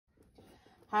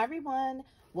Hi everyone,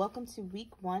 welcome to week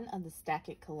 1 of the Stack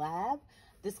It Collab.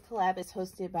 This collab is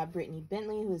hosted by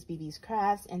Brittanee who is BBz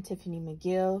Kraftz, and Tiffany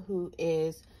McGill, who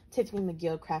is Tiffany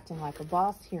McGill Crafting Like a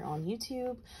Boss here on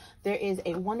YouTube. There is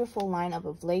a wonderful lineup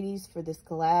of ladies for this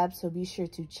collab, so be sure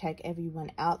to check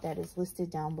everyone out that is listed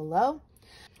down below.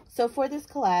 So for this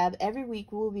collab, every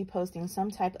week we will be posting some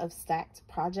type of stacked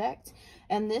project,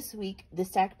 and this week the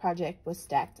stacked project was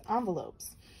stacked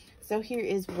envelopes. So here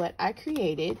is what I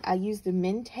created. I used the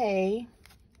Mente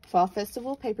Fall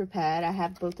Festival paper pad. I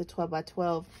have both the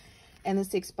 12x12 and the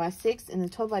 6x6, and the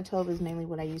 12x12 is mainly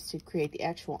what I used to create the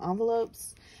actual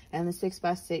envelopes, and the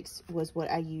 6x6 was what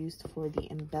I used for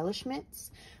the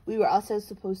embellishments. We were also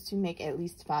supposed to make at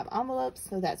least 5 envelopes,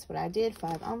 so that's what I did,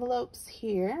 5 envelopes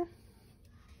here.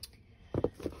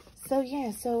 So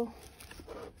yeah, so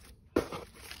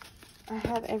I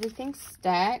have everything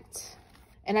stacked,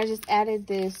 and I just added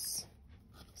this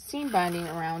seam binding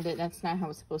around it. That's not how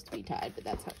it's supposed to be tied, but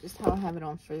that's just how I have it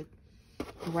on for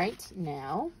right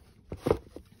now.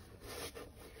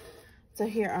 So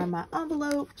here are my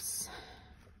envelopes.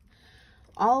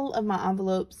 All of my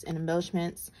envelopes and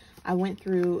embellishments, I went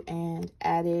through and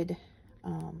added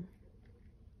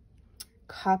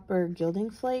copper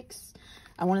gilding flakes.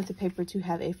 I wanted the paper to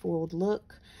have a foiled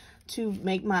look to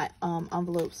make my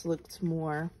envelopes look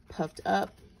more puffed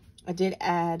up. I did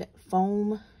add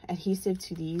foam adhesive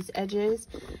to these edges,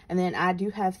 and then I do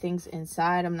have things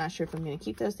inside. I'm not sure if I'm going to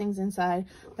keep those things inside,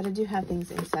 but I do have things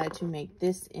inside to make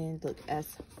this end look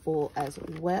as full as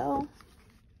well.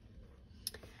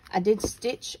 I did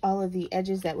stitch all of the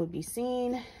edges that would be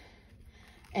seen,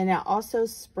 and I also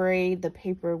sprayed the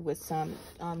paper with some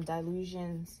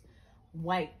Dilutions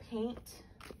white paint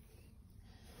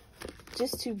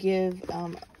just to give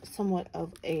somewhat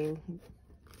of a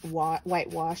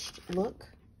whitewashed look.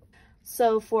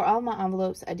 So for all my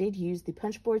envelopes, I did use the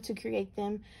punch board to create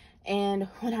them, and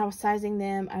when I was sizing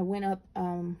them, I went up,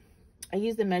 I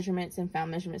used the measurements and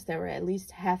found measurements that were at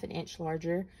least ½ an inch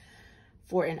larger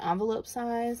for an envelope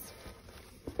size.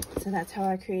 So that's how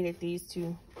I created these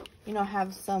to, you know,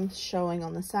 have some showing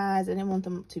on the sides. I didn't want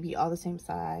them to be all the same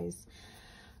size.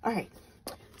 All right,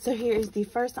 so here is the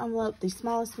first envelope, the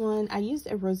smallest one. I used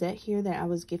a rosette here that I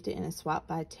was gifted in a swap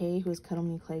by Tay, who is Cuddle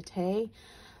Me Clay Tay.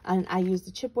 And I used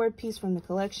the chipboard piece from the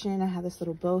collection. I have this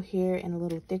little bow here and a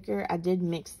little thicker. I did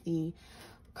mix the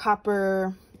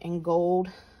copper and gold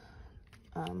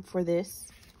for this.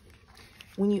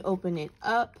 When you open it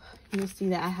up, you'll see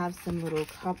that I have some little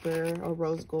copper or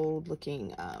rose gold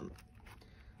looking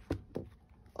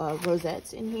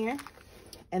rosettes in here.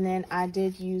 And then I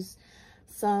did use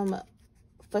some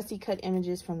fussy cut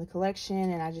images from the collection,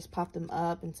 and I just popped them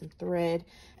up in some thread.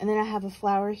 And then I have a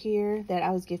flower here that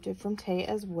I was gifted from Tay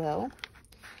as well.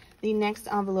 The next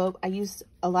envelope, I used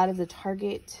a lot of the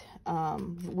Target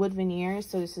wood veneer.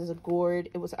 So this is a gourd.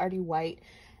 It was already white,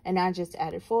 and I just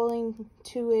added foiling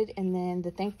to it. And then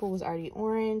the Thankful was already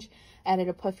orange. Added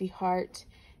a puffy heart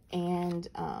and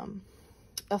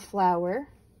a flower.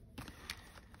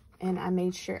 And I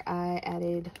made sure I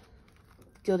added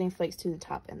gilding flakes to the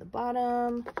top and the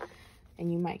bottom,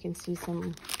 and you might can see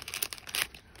some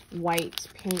white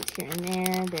paint here and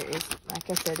there. There is, like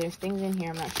I said, there's things in here.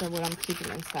 I'm not sure what I'm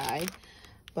keeping inside,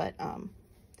 but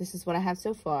this is what I have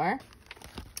so far.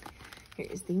 Here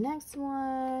is the next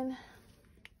one.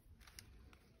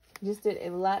 Just did a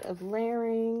lot of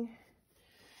layering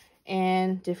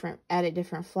and added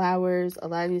different flowers. A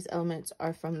lot of these elements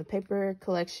are from the paper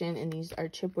collection, and these are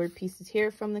chipboard pieces here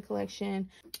from the collection.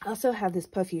 I also have this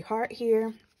puffy heart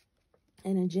here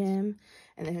and a gem,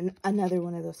 and then another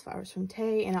one of those flowers from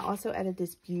Tay. And I also added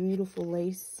this beautiful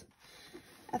lace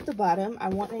at the bottom. I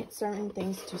wanted certain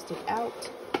things to stick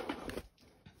out.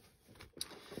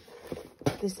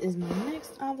 This is my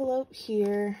next envelope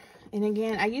here, and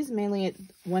again, I used mainly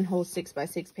one whole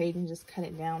 6x6 page and just cut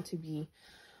it down to be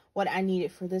what I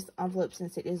needed for this envelope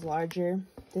since it is larger.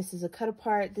 This is a cut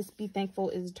apart. This Be Thankful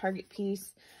is a Target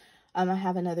piece. I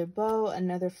have another bow,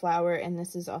 another flower, and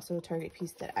this is also a Target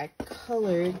piece that I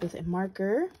colored with a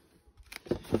marker.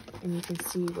 And you can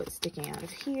see what's sticking out of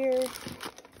here.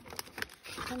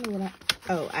 Tell me what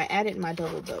I added my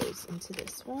double bows into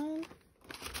this one.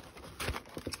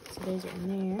 So those are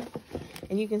in there.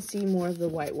 And you can see more of the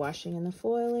whitewashing and the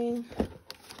foiling.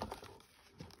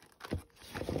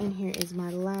 And here is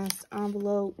my last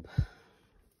envelope.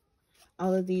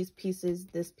 All of these pieces,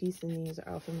 this piece and these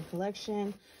are all from the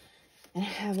collection. And I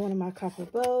have one of my copper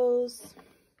bows.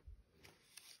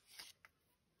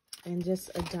 And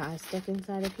just a die stuck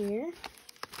inside of here.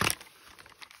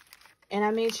 And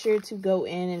I made sure to go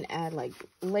in and add like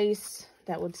lace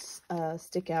that would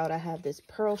stick out. I have this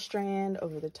pearl strand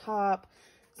over the top,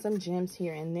 some gems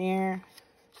here and there.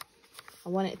 I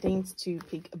wanted things to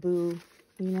peek-a-boo,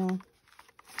 you know.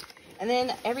 And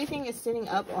then everything is sitting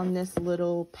up on this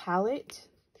little palette.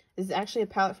 This is actually a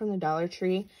palette from the Dollar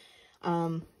Tree.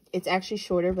 It's actually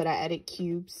shorter, but I added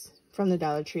cubes from the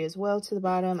Dollar Tree as well to the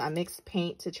bottom. I mixed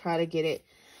paint to try to get it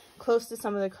close to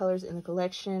some of the colors in the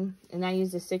collection. And I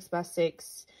used a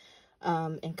 6x6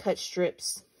 and cut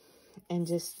strips and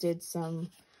just did some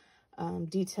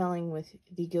detailing with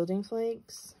the gilding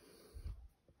flakes.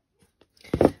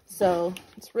 So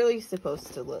it's really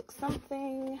supposed to look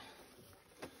something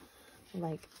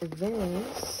like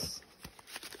this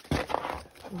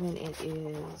when it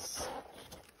is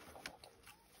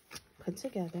put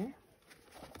together.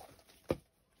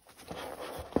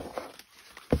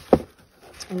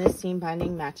 And this seam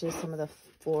binding matches some of the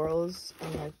florals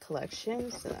in the collection,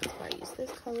 so that's why I use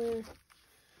this color.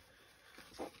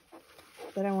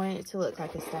 But I wanted it to look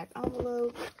like a stacked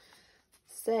envelope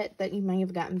set that you may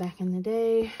have gotten back in the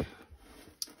day.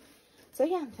 So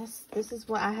yeah, this is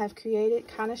what I have created.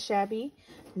 Kind of shabby,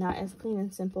 not as clean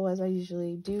and simple as I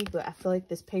usually do, but I feel like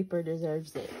this paper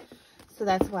deserves it. So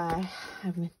that's why I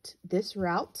went this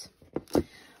route.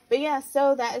 But yeah,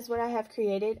 so that is what I have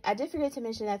created. I did forget to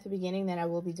mention at the beginning that I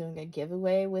will be doing a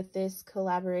giveaway with this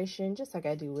collaboration, just like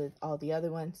I do with all the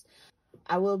other ones.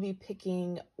 I will be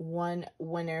picking one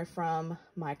winner from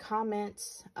my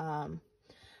comments.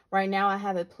 Right now I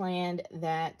have it planned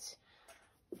that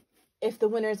if the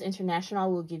winner is international, I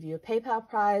will give you a PayPal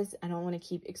prize. I don't want to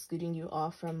keep excluding you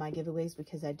all from my giveaways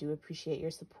because I do appreciate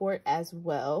your support as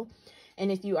well.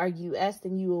 And if you are US,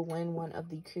 then you will win one of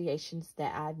the creations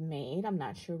that I've made. I'm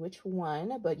not sure which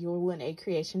one, but you'll win a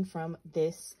creation from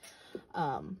this,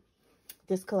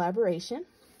 this collaboration.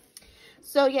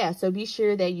 So yeah, so be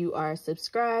sure that you are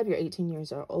subscribed, you're 18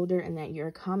 years or older, and that you're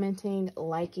commenting,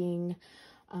 liking,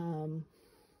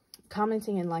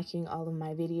 commenting and liking all of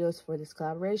my videos for this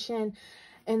collaboration,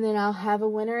 and then I'll have a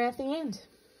winner at the end.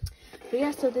 But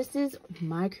yeah, so this is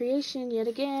my creation yet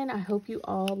again. I hope you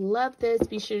all love this.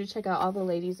 Be sure to check out all the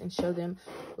ladies and show them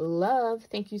love.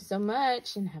 Thank you so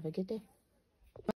much and have a good day.